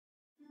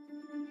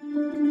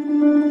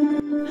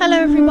Hello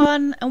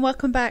everyone and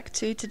welcome back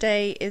to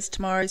Today is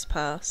Tomorrow's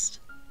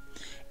Past.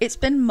 It's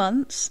been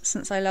months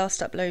since I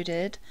last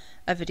uploaded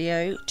a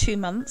video, 2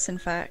 months in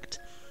fact,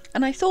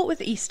 and I thought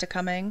with Easter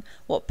coming,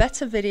 what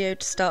better video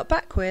to start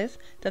back with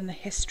than the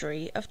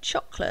history of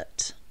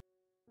chocolate.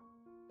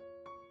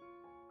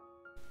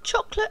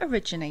 Chocolate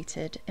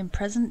originated in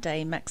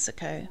present-day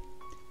Mexico,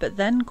 but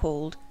then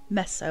called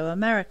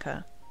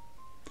Mesoamerica.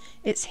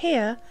 It's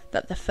here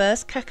that the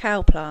first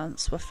cacao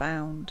plants were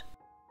found.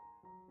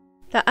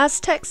 The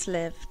Aztecs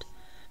lived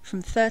from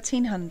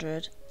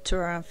 1300 to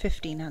around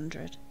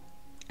 1500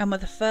 and were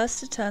the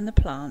first to turn the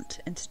plant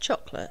into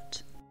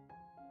chocolate.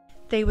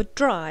 They would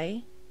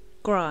dry,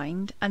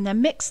 grind and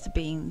then mix the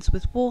beans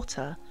with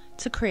water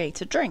to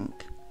create a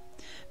drink,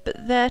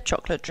 but their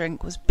chocolate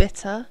drink was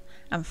bitter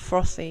and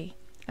frothy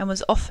and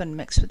was often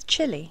mixed with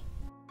chili.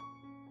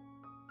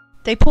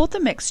 They poured the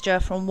mixture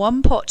from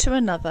one pot to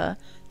another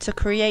to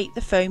create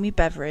the foamy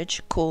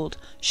beverage called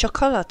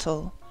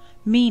chocolatl,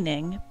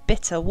 meaning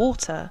bitter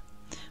water,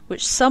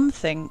 which some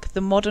think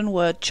the modern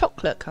word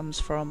chocolate comes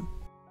from.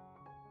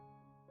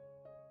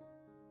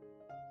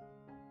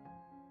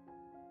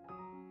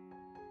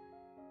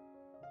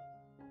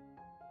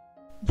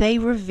 They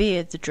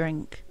revered the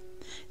drink.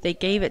 They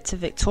gave it to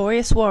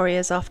victorious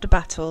warriors after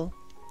battle,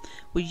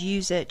 would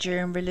use it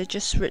during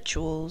religious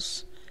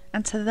rituals,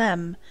 and to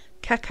them,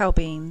 cacao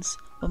beans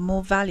were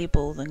more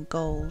valuable than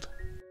gold.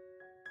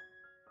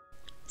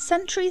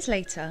 Centuries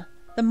later,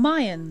 the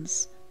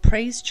Mayans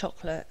praised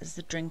chocolate as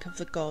the drink of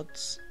the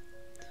gods.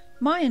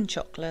 Mayan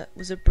chocolate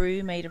was a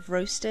brew made of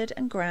roasted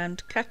and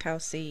ground cacao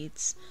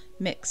seeds,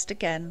 mixed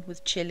again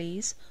with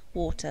chilies,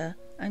 water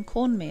and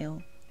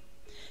cornmeal.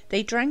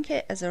 They drank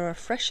it as a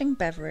refreshing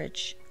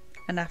beverage,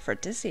 an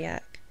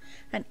aphrodisiac,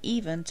 and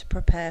even to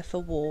prepare for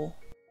war.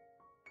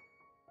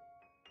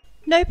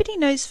 Nobody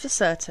knows for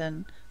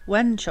certain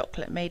when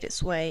chocolate made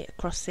its way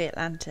across the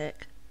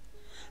Atlantic,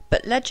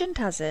 but legend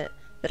has it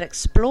that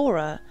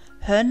explorer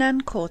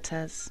Hernan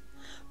Cortes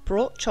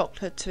brought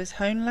chocolate to his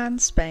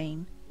homeland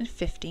Spain in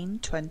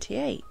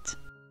 1528.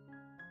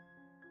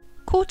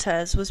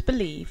 Cortes was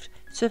believed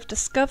to have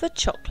discovered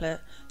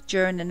chocolate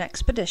during an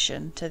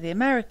expedition to the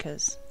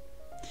Americas.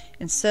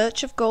 In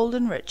search of gold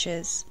and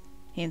riches,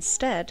 he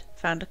instead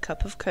found a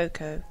cup of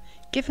cocoa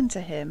given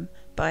to him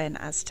by an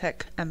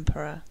Aztec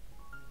emperor.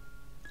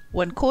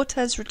 When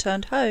Cortes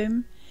returned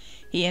home,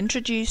 he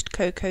introduced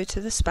cocoa to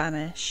the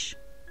Spanish,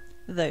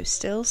 though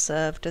still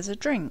served as a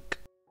drink.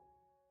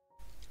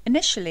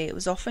 Initially it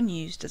was often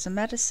used as a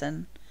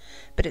medicine,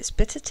 but its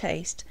bitter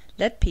taste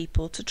led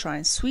people to try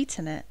and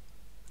sweeten it.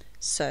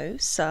 So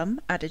some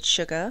added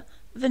sugar,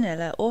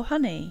 vanilla or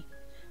honey,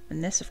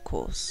 and this of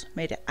course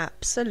made it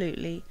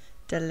absolutely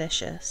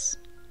delicious.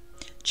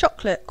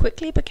 Chocolate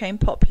quickly became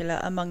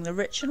popular among the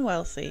rich and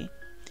wealthy.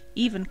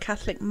 Even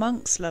Catholic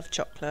monks loved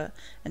chocolate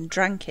and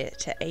drank it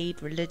to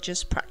aid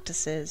religious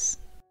practices.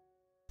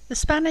 The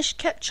Spanish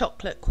kept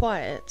chocolate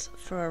quiet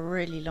for a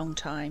really long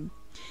time.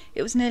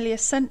 It was nearly a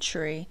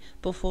century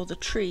before the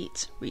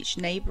treat reached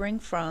neighbouring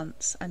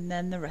France and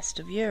then the rest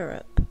of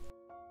Europe.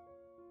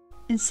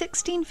 In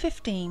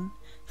 1615,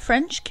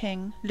 French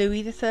King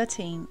Louis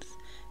XIII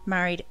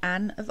married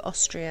Anne of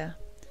Austria,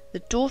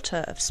 the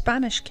daughter of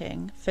Spanish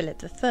King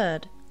Philip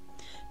III.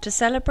 To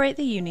celebrate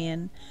the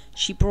union,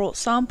 she brought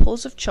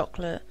samples of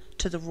chocolate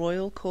to the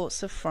royal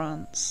courts of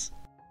France.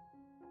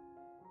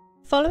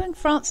 Following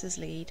France's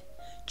lead,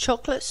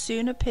 chocolate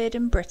soon appeared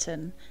in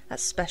Britain at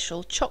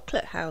special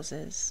chocolate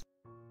houses.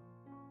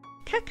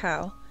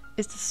 Cacao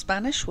is the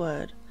Spanish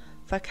word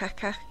for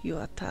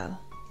cacahuatl,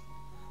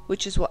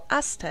 which is what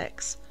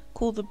Aztecs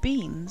call the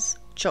beans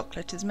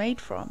chocolate is made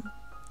from.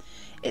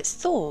 It's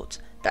thought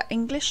that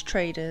English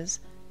traders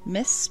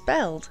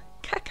misspelled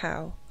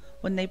cacao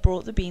when they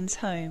brought the beans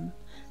home,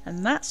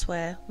 and that's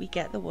where we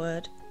get the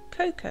word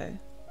cocoa.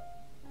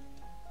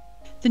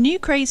 The new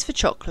craze for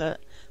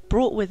chocolate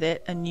brought with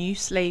it a new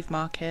slave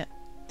market,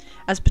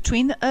 as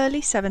between the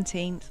early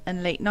 17th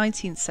and late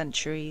 19th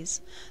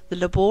centuries, the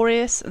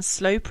laborious and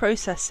slow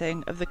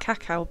processing of the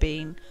cacao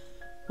bean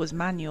was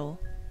manual.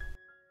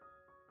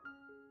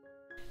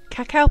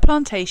 Cacao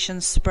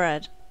plantations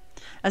spread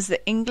as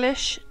the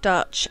English,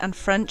 Dutch and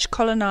French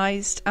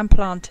colonised and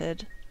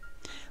planted.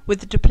 With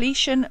the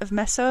depletion of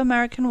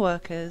Mesoamerican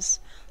workers,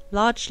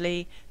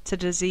 largely to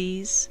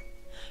disease,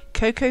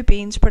 cocoa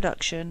beans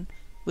production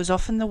was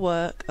often the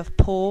work of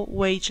poor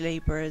wage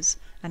labourers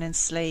and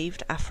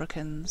enslaved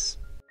Africans.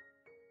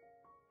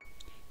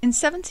 In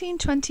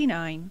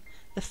 1729,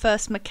 the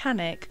first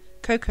mechanic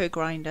cocoa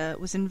grinder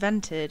was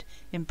invented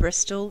in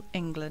Bristol,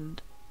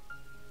 England.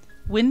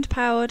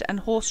 Wind-powered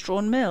and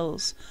horse-drawn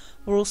mills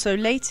were also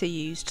later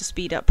used to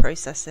speed up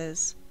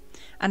processes,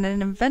 and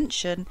an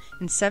invention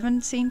in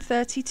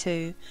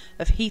 1732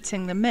 of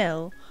heating the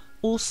mill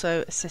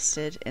also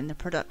assisted in the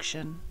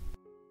production.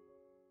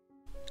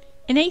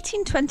 In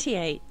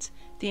 1828,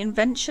 the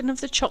invention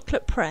of the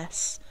chocolate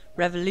press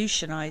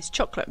revolutionised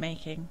chocolate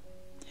making.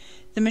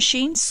 The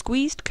machine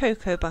squeezed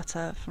cocoa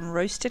butter from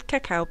roasted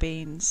cacao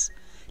beans,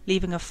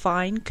 leaving a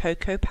fine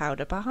cocoa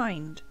powder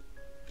behind.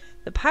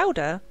 The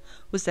powder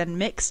was then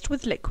mixed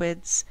with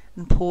liquids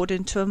and poured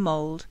into a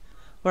mould,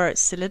 where it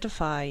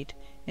solidified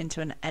into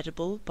an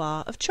edible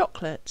bar of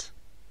chocolate.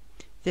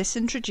 This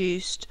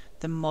introduced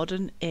the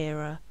modern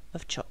era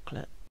of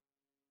chocolate.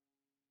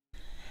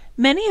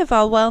 Many of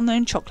our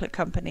well-known chocolate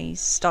companies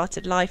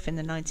started life in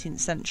the 19th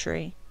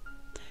century.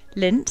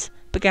 Lindt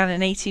began in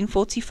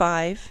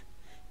 1845,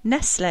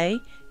 Nestlé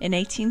in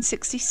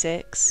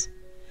 1866,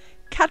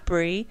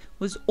 Cadbury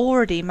was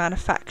already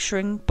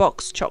manufacturing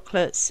boxed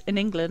chocolates in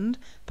England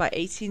by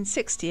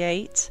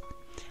 1868,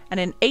 and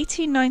in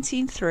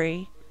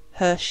 1893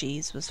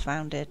 Hershey's was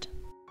founded.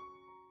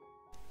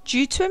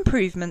 Due to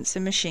improvements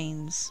in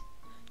machines,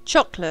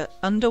 chocolate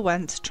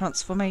underwent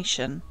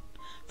transformation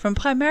from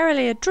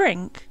primarily a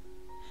drink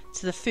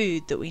to the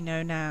food that we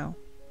know now.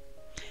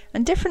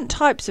 And different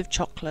types of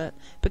chocolate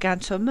began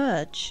to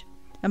emerge,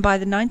 and by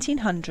the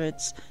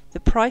 1900s the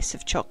price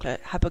of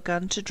chocolate had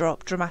begun to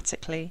drop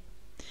dramatically,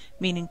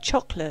 meaning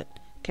chocolate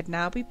could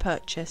now be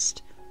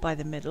purchased by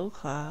the middle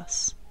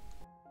class.